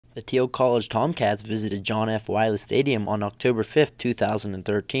The Teal College Tomcats visited John F. Wiley Stadium on October 5,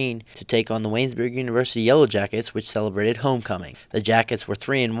 2013 to take on the Waynesburg University Yellow Jackets, which celebrated homecoming. The Jackets were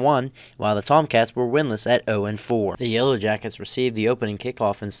 3-1, while the Tomcats were winless at 0-4. The Yellow Jackets received the opening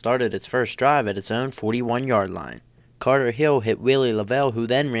kickoff and started its first drive at its own 41-yard line. Carter Hill hit Willie Lavelle, who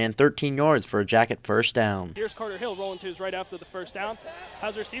then ran 13 yards for a Jacket first down. Here's Carter Hill rolling to his right after the first down.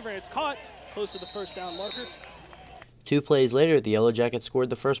 Has a receiver and it's caught close to the first down marker. 2 plays later, the Yellow Jackets scored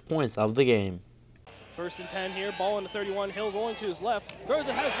the first points of the game. 1st and 10 here, ball in the 31, Hill rolling to his left. Throws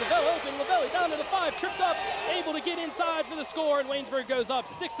it, has Lavelle open, Lavelle down to the 5, tripped up, able to get inside for the score, and Waynesburg goes up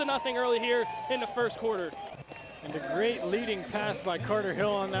 6-0 early here in the first quarter. And a great leading pass by Carter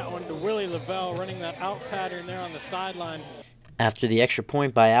Hill on that one to Willie Lavelle, running that out pattern there on the sideline. After the extra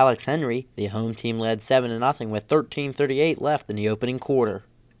point by Alex Henry, the home team led 7-0 with 13:38 left in the opening quarter.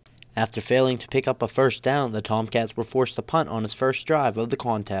 After failing to pick up a first down, the Tomcats were forced to punt on its first drive of the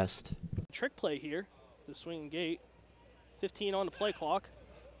contest. Trick play here, the swinging gate, 15 on the play clock,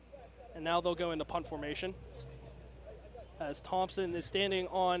 and now they'll go into punt formation as Thompson is standing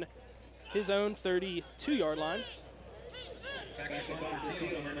on his own 32-yard line.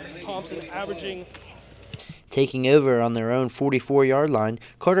 Thompson averaging. Taking over on their own 44-yard line,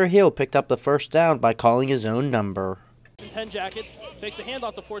 Carter Hill picked up the first down by calling his own number. 10 Jackets, fakes a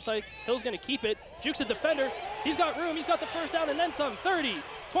handoff to Forsythe. Hill's going to keep it, jukes a defender. He's got room, he's got the first down and then some. 30,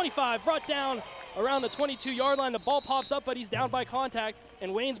 25, brought down around the 22-yard line. The ball pops up, but he's down by contact.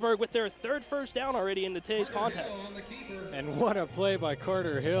 And Waynesburg with their 3rd first down already in today's contest. And what a play by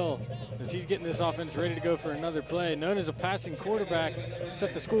Carter Hill as he's getting this offense ready to go for another play. Known as a passing quarterback,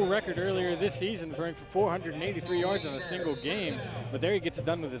 set the school record earlier this season, throwing for 483 yards in a single game. But there he gets it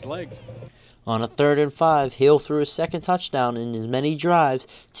done with his legs. On a 3rd and 5, Hill threw his second touchdown in as many drives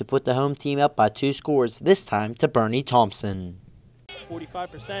to put the home team up by 2 scores, this time to Bernie Thompson.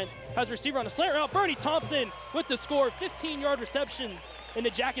 45%. Has a receiver on a slant route. Bernie Thompson with the score, 15-yard reception. And the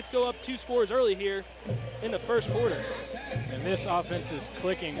Jackets go up 2 scores early here in the first quarter. And this offense is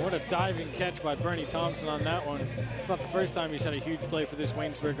clicking. What a diving catch by Bernie Thompson on that one. It's not the first time he's had a huge play for this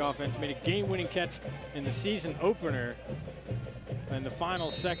Waynesburg offense. Made a game-winning catch in the season opener. And the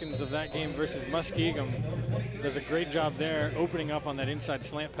final seconds of that game versus Muskegum does a great job there, opening up on that inside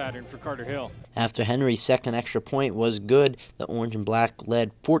slant pattern for Carter Hill. After Henry's second extra point was good, the Orange and Black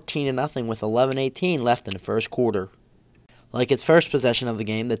led 14-0 with 11:18 left in the first quarter. Like its first possession of the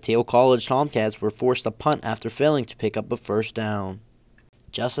game, the Teal College Tomcats were forced to punt after failing to pick up a first down.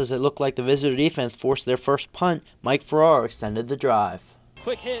 Just as it looked like the visitor defense forced their first punt, Mike Farrar extended the drive.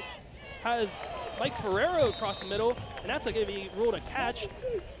 Quick hit has Mike Ferrero across the middle, and that's going to be ruled a catch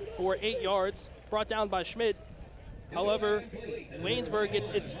for 8 yards, brought down by Schmidt. However, Waynesburg gets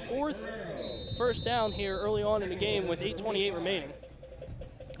its 4th first down here early on in the game with 8:28 remaining.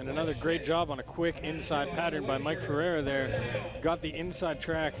 And another great job on a quick inside pattern by Mike Ferreira there. Got the inside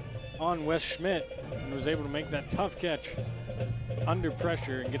track on Wes Schmidt and was able to make that tough catch under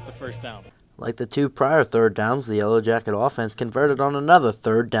pressure and get the first down. Like the 2 prior 3rd downs, the Yellow Jacket offense converted on another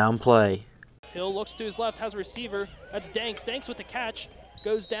 3rd down play. Hill looks to his left, has a receiver. That's Danks. Danks with the catch.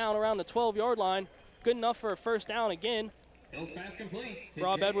 Goes down around the 12-yard line. Good enough for a first down again.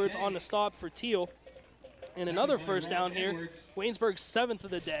 Rob Edwards on the stop for Teal. And another first down here. Waynesburg's 7th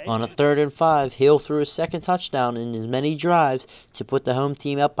of the day. On a 3rd and 5, Hill threw his second touchdown in as many drives to put the home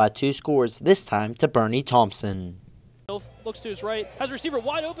team up by 2 scores, this time to Bernie Thompson. Hill looks to his right, has a receiver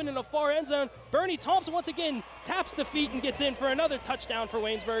wide open in the far end zone. Bernie Thompson once again taps the feet and gets in for another touchdown for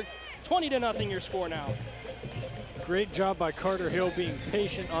Waynesburg. 20-0 your score now. Great job by Carter Hill being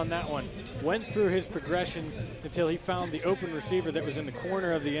patient on that one. Went through his progression until he found the open receiver that was in the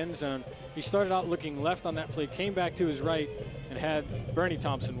corner of the end zone. He started out looking left on that play, came back to his right, and had Bernie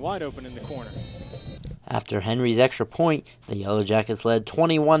Thompson wide open in the corner. After Henry's extra point, the Yellow Jackets led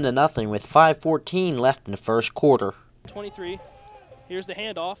 21-0 with 5:14 left in the first quarter. 23. Here's the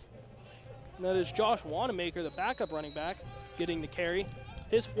handoff. And that is Josh Wanamaker, the backup running back, getting the carry.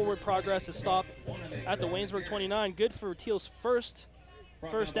 His forward progress is stopped at the Waynesburg 29. Good for Teal's first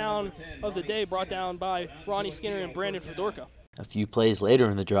down of the day, brought down by Ronnie Skinner and Brandon Fedorka. A few plays later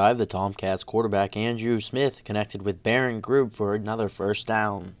in the drive, the Tomcats quarterback Andrew Smith connected with Barron Grube for another first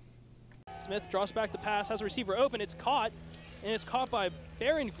down. Smith drops back the pass, has a receiver open, it's caught, and it's caught by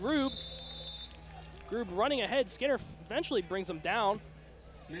Barron Grube. Grube running ahead, Skinner eventually brings him down,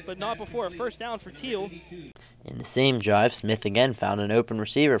 but not before a first down for Teal. In the same drive, Smith again found an open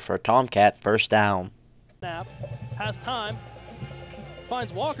receiver for a Tomcat first down. Snap, has time,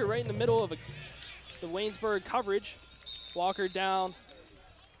 finds Walker right in the middle of the Waynesburg coverage. Walker down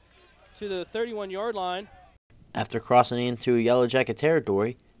to the 31-yard line. After crossing into Yellow Jacket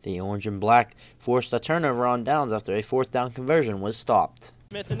territory, The orange and black forced a turnover on downs after a fourth down conversion was stopped.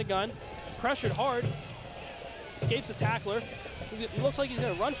 Smith in the gun, pressured hard, escapes the tackler. It looks like he's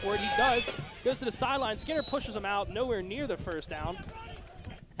going to run for it. He does. Goes to the sideline. Skinner pushes him out, nowhere near the first down.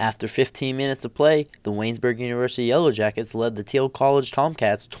 After 15 minutes of play, the Waynesburg University Yellow Jackets led the Teal College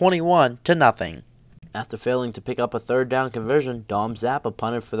Tomcats 21-0. After failing to pick up a third down conversion, Dom Zappa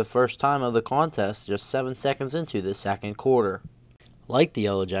punted for the first time of the contest just 7 seconds into the second quarter. Like the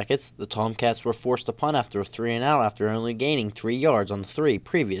Yellow Jackets, the Tomcats were forced to punt after a 3-and-out after only gaining 3 yards on the 3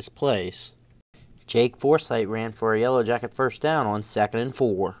 previous plays. Jake Forsythe ran for a Yellow Jacket first down on 2nd and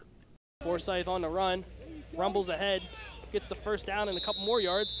 4. Forsythe on the run, rumbles ahead, gets the first down and a couple more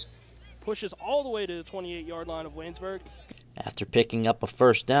yards, pushes all the way to the 28-yard line of Waynesburg. After picking up a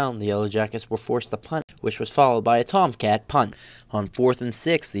first down, the Yellow Jackets were forced to punt, which was followed by a Tomcat punt. On 4th and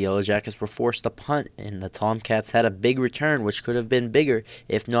 6, the Yellow Jackets were forced to punt, and the Tomcats had a big return, which could have been bigger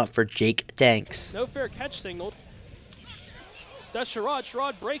if not for Jake Danks. No fair catch signaled. That's Sherrod.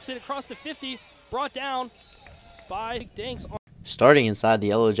 Sherrod breaks it across the 50, brought down by Danks. Starting inside the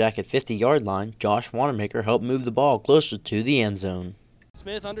Yellow Jacket 50-yard line, Josh Wanamaker helped move the ball closer to the end zone.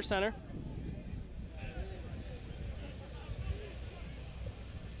 Smith under center.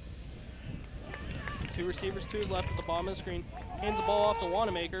 Two receivers to his left at the bottom of the screen. Hands the ball off to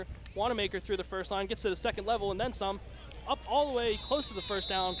Wanamaker. Wanamaker through the first line, gets to the second level and then some. Up all the way close to the first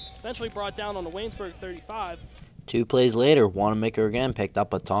down, eventually brought down on the Waynesburg 35. 2 plays later, Wanamaker again picked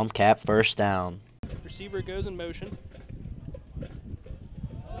up a Tomcat first down. Receiver goes in motion.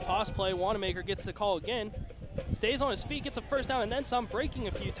 Toss play, Wanamaker gets the call again. Stays on his feet, gets a first down and then some, breaking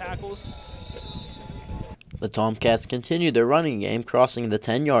a few tackles. The Tomcats continued their running game, crossing the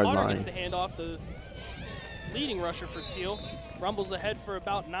 10-yard line. Gets the handoff, the leading rusher for Teal. Rumbles ahead for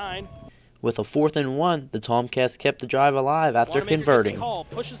about 9. With a 4th and 1, the Tomcats kept the drive alive after Wanamaker converting. Gets the call,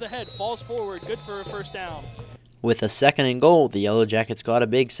 pushes ahead, falls forward, good for a first down. With a 2nd and goal, the Yellow Jackets got a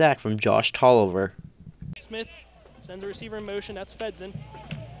big sack from Josh Tolliver. Smith sends the receiver in motion, that's Fedson.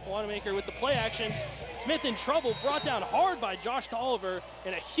 Wanamaker with the play action. Smith in trouble, brought down hard by Josh Tolliver,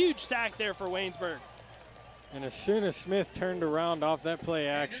 and a huge sack there for Waynesburg. And as soon as Smith turned around off that play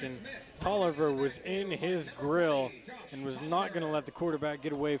action, Tolliver was in his grill and was not going to let the quarterback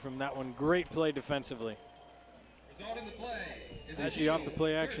get away from that one. Great play defensively. As he off the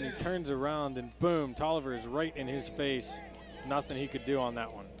play action, he turns around and boom, Tolliver is right in his face. Nothing he could do on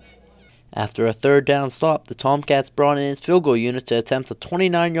that one. After a 3rd down stop, the Tomcats brought in its field goal unit to attempt a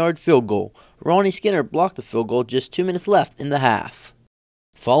 29-yard field goal. Ronnie Skinner blocked the field goal just 2 minutes left in the half.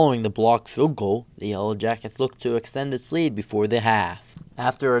 Following the blocked field goal, the Yellow Jackets looked to extend its lead before the half.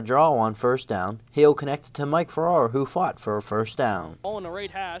 After a draw on first down, Hill connected to Mike Farrar, who fought for a first down. Ball in the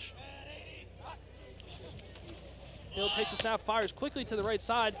right hash. Hill takes a snap, fires quickly to the right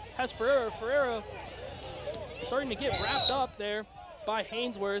side, has Ferreira. Ferreira starting to get wrapped up there by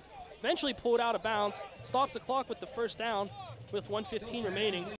Hainsworth. Eventually pulled out of bounds, stops the clock with the first down with 1:15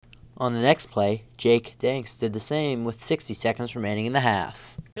 remaining. On the next play, Jake Danks did the same with 60 seconds remaining in the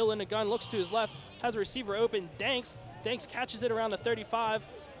half. Hill in the gun, looks to his left, has a receiver open, Danks catches it around the 35,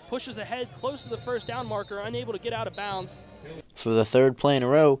 pushes ahead close to the first down marker, unable to get out of bounds. For the 3rd play in a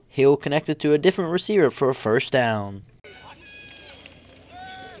row, Hill connected to a different receiver for a first down.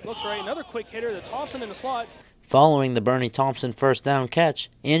 Looks right, another quick hitter to Thompson in the slot. Following the Bernie Thompson first down catch,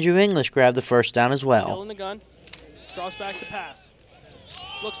 Andrew English grabbed the first down as Hill well. in the gun, draws back to pass.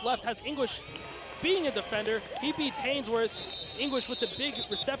 Looks left, has English beating a defender. He beats Hainsworth. English with the big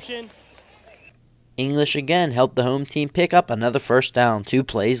reception. English again helped the home team pick up another first down 2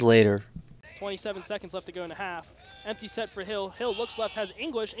 plays later. 27 seconds left to go in the half. Empty set for Hill. Hill looks left, has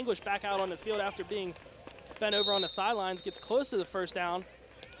English. English back out on the field after being bent over on the sidelines. Gets close to the first down.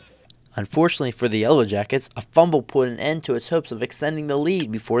 Unfortunately for the Yellow Jackets, a fumble put an end to its hopes of extending the lead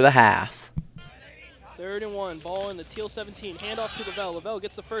before the half. 3rd and 1, ball in the Teal 17, handoff to Lavelle. Lavelle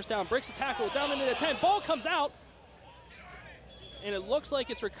gets the first down, breaks the tackle, down into the 10, ball comes out, and it looks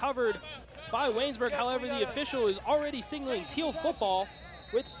like it's recovered by Waynesburg. However, the official is already signaling Teal football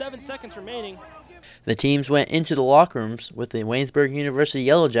with 7 seconds remaining. The teams went into the locker rooms with the Waynesburg University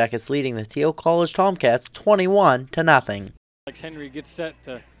Yellow Jackets leading the Teal College Tomcats 21-0. Alex Henry gets set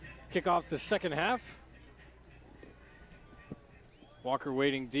to kick off the second half. Walker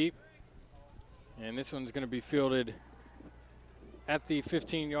waiting deep. And this one's going to be fielded at the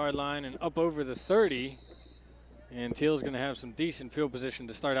 15-yard line and up over the 30. And Teal's going to have some decent field position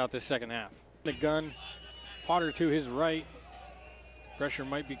to start out this second half. The gun, Potter to his right. Pressure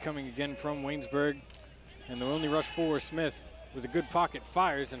might be coming again from Waynesburg. And the only rush forward, Smith, with a good pocket,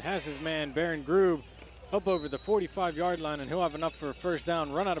 fires and has his man, Baron Grube, up over the 45-yard line, and he'll have enough for a first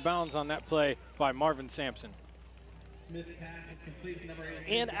down. Run out of bounds on that play by Marvin Sampson.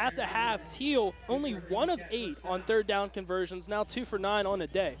 And at the half, Teal only 1 of 8 on third down conversions, now 2 for 9 on the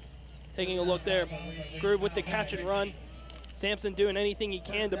day. Taking a look there, Grube with the catch and run. Sampson doing anything he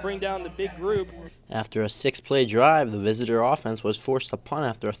can to bring down the big group. After a 6-play drive, the visitor offense was forced to punt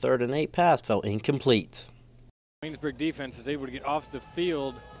after a 3rd and 8 pass fell incomplete. Waynesburg defense is able to get off the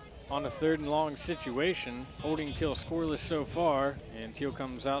field on a 3rd and long situation, holding Teal scoreless so far. And Teal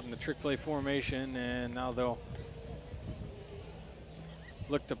comes out in the trick play formation, and now they'll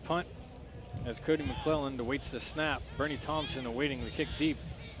look to punt as Cody McClelland awaits the snap. Bernie Thompson awaiting the kick deep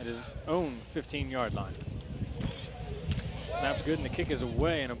at his own 15-yard line. Snap's good and the kick is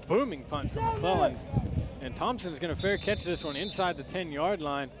away, and a booming punt from McClelland. And Thompson's going to fair catch this one inside the 10-yard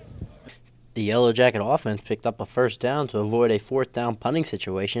line. The Yellow Jacket offense picked up a first down to avoid a 4th down punting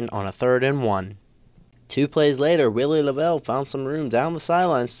situation on a 3rd and 1. 2 plays later, Willie Lavelle found some room down the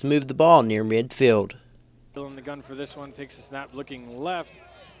sidelines to move the ball near midfield. Still in the gun for this one, takes a snap looking left,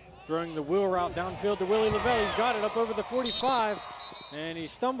 throwing the wheel route downfield to Willie Lavelle. He's got it up over the 45, and he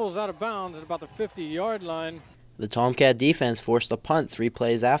stumbles out of bounds at about the 50-yard line. The Tomcat defense forced a punt 3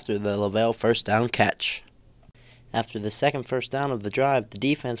 plays after the Lavelle first down catch. After the 2nd first down of the drive, the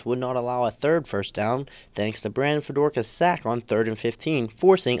defense would not allow a 3rd first down thanks to Brandon Fedorka's sack on 3rd and 15,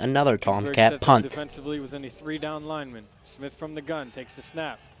 forcing another Tomcat punt. Defensively with any 3-down lineman. Smith from the gun takes the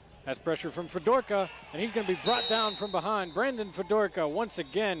snap. Has pressure from Fedorka, and he's going to be brought down from behind. Brandon Fedorka once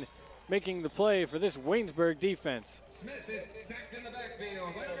again making the play for this Waynesburg defense. Smith is sacked in the backfield.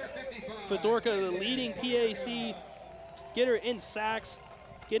 Fedorka, the leading PAC getter in sacks,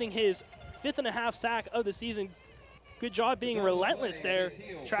 getting his 5th sack of the season. Good job being relentless there,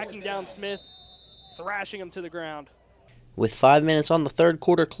 tracking down Smith, thrashing him to the ground. With 5 minutes on the 3rd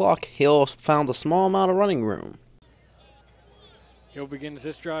quarter clock, Hill found a small amount of running room. Hill begins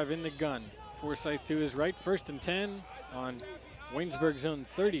this drive in the gun. Forsyth to his right, 1st and 10 on Waynesburg's own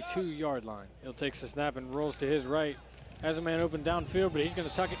 32-yard line. Hill takes the snap and rolls to his right. Has a man open downfield, but he's going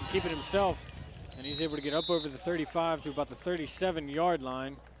to tuck it and keep it himself. And he's able to get up over the 35 to about the 37-yard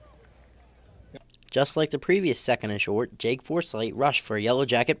line. Just like the previous 2nd and short, Jake Forsyth rushed for a Yellow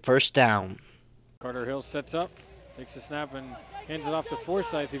Jacket first down. Carter Hill sets up, takes the snap and hands it off to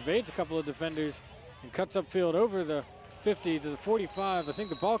Forsyth. Evades a couple of defenders and cuts upfield over the 50 to the 45. I think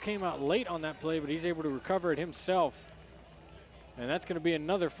the ball came out late on that play, but he's able to recover it himself. And that's going to be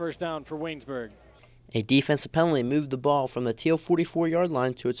another first down for Waynesburg. A defensive penalty moved the ball from the Teal 44-yard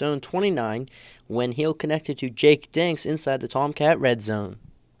line to its own 29 when Hill connected to Jake Dinks inside the Tomcat red zone.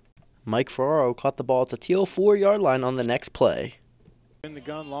 Mike Ferraro caught the ball at the Teal 4-yard line on the next play. In the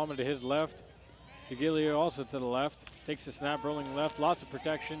gun, Lawman to his left. DeGilio also to the left. Takes the snap, rolling left, lots of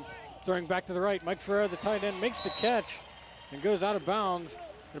protection. Throwing back to the right. Mike Ferraro, the tight end, makes the catch and goes out of bounds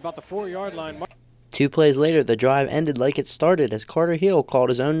at about the 4-yard line. 2 plays later, the drive ended like it started as Carter Hill called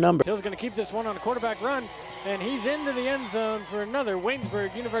his own number. Hill's going to keep this one on a quarterback run, and he's into the end zone for another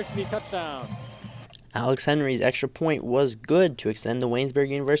Waynesburg University touchdown. Alex Henry's extra point was good to extend the Waynesburg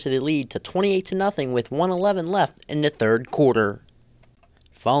University lead to 28-0 with 1:11 left in the 3rd quarter.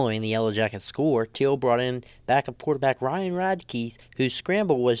 Following the Yellow Jackets score, Teal brought in backup quarterback Ryan Radke, whose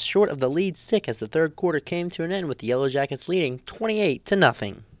scramble was short of the lead stick as the 3rd quarter came to an end with the Yellow Jackets leading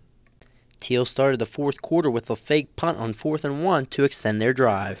 28-0. Teal started the 4th quarter with a fake punt on 4th and 1 to extend their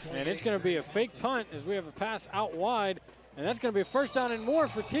drive. And it's going to be a fake punt as we have a pass out wide, and that's going to be a first down and more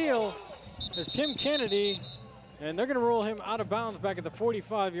for Teal as Tim Kennedy, and they're going to roll him out of bounds back at the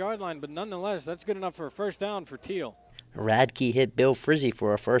 45-yard line, but nonetheless, that's good enough for a first down for Teal. Radke hit Bill Frizzy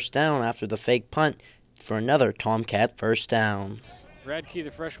for a first down after the fake punt for another Tomcat first down. Radke,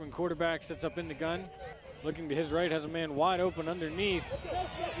 the freshman quarterback, sets up in the gun. Looking to his right, has a man wide open underneath.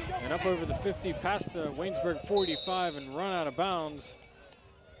 And up over the 50, past the Waynesburg 45 and run out of bounds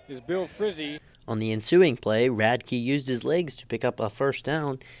is Bill Frizzy. On the ensuing play, Radke used his legs to pick up a first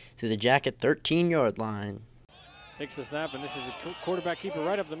down to the Jacket 13-yard line. Takes the snap, and this is a quarterback keeper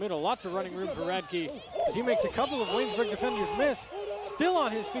right up the middle. Lots of running room for Radke as he makes a couple of Waynesburg defenders miss. Still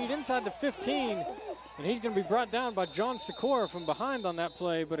on his feet inside the 15. And he's going to be brought down by John Sikora from behind on that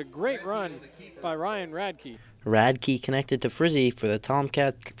play, but a great run by Ryan Radke. Radke connected to Frizzy for the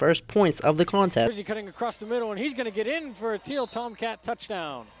Tomcat first points of the contest. Frizzy cutting across the middle, and he's going to get in for a Teal Tomcat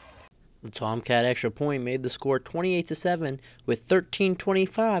touchdown. The Tomcat extra point made the score 28-7 with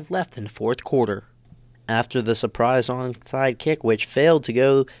 13:25 left in the 4th quarter. After the surprise onside kick, which failed to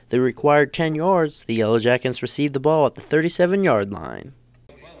go the required 10 yards, the Yellow Jackets received the ball at the 37-yard line.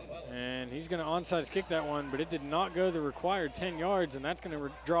 He's going to onside kick that 1, but it did not go the required 10 yards, and that's going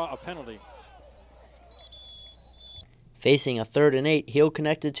to draw a penalty. Facing a 3rd and 8, Hill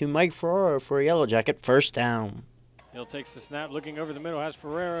connected to Mike Ferraro for a Yellow Jacket first down. Hill takes the snap, looking over the middle, has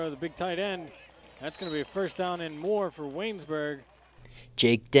Ferraro, the big tight end. That's going to be a first down and more for Waynesburg.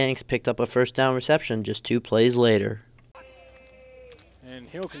 Jake Danks picked up a first down reception just 2 plays later. And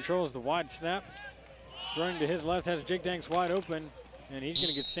Hill controls the wide snap. Throwing to his left, has Jake Danks wide open, and he's going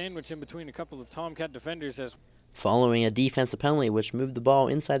to get sandwiched in between a couple of Tomcat defenders. Following a defensive penalty which moved the ball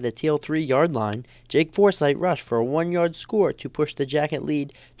inside the teal 3-yard line, Jake Forsythe rushed for a 1-yard score to push the Jacket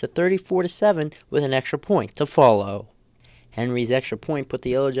lead to 34-7 with an extra point to follow. Henry's extra point put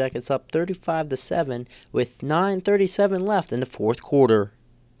the Yellow Jackets up 35-7 with 9:37 left in the 4th quarter.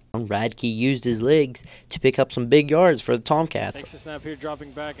 Radke used his legs to pick up some big yards for the Tomcats. Takes the snap here,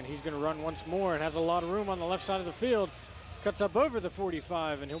 dropping back, and he's going to run once more and has a lot of room on the left side of the field. Cuts up over the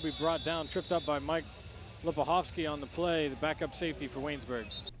 45, and he'll be brought down, tripped up by Mike Lipohovsky on the play, the backup safety for Waynesburg.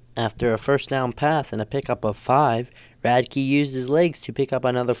 After a first down pass and a pickup of 5, Radke used his legs to pick up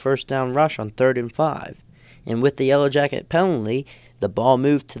another first down rush on 3rd and 5. And with the Yellow Jacket penalty, the ball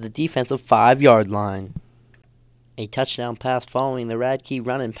moved to the defensive 5-yard line. A touchdown pass following the Radke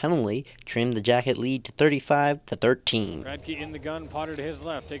run and penalty trimmed the Jacket lead to 35-13. Radke in the gun, Potter to his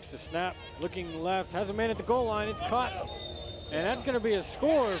left, takes the snap, looking left, has a man at the goal line, it's caught. And that's going to be a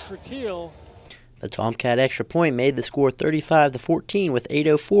score for Teal. The Tomcat extra point made the score 35-14 with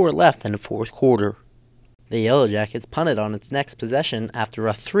 8:04 left in the 4th quarter. The Yellow Jackets punted on its next possession after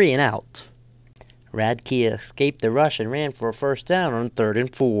a 3-and-out. Radke escaped the rush and ran for a first down on 3rd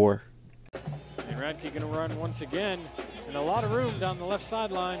and 4. And Radke going to run once again, and a lot of room down the left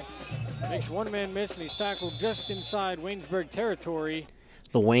sideline. Makes one man miss, and he's tackled just inside Waynesburg territory.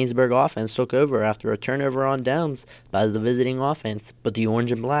 The Waynesburg offense took over after a turnover on downs by the visiting offense, but the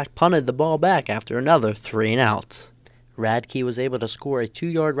Orange and Black punted the ball back after another 3-and-out. Radke was able to score a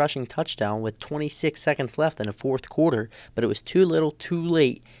 2-yard rushing touchdown with 26 seconds left in the 4th quarter, but it was too little too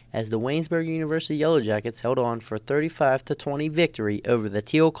late as the Waynesburg University Yellow Jackets held on for a 35-20 victory over the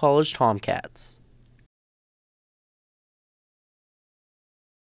Teal College Tomcats.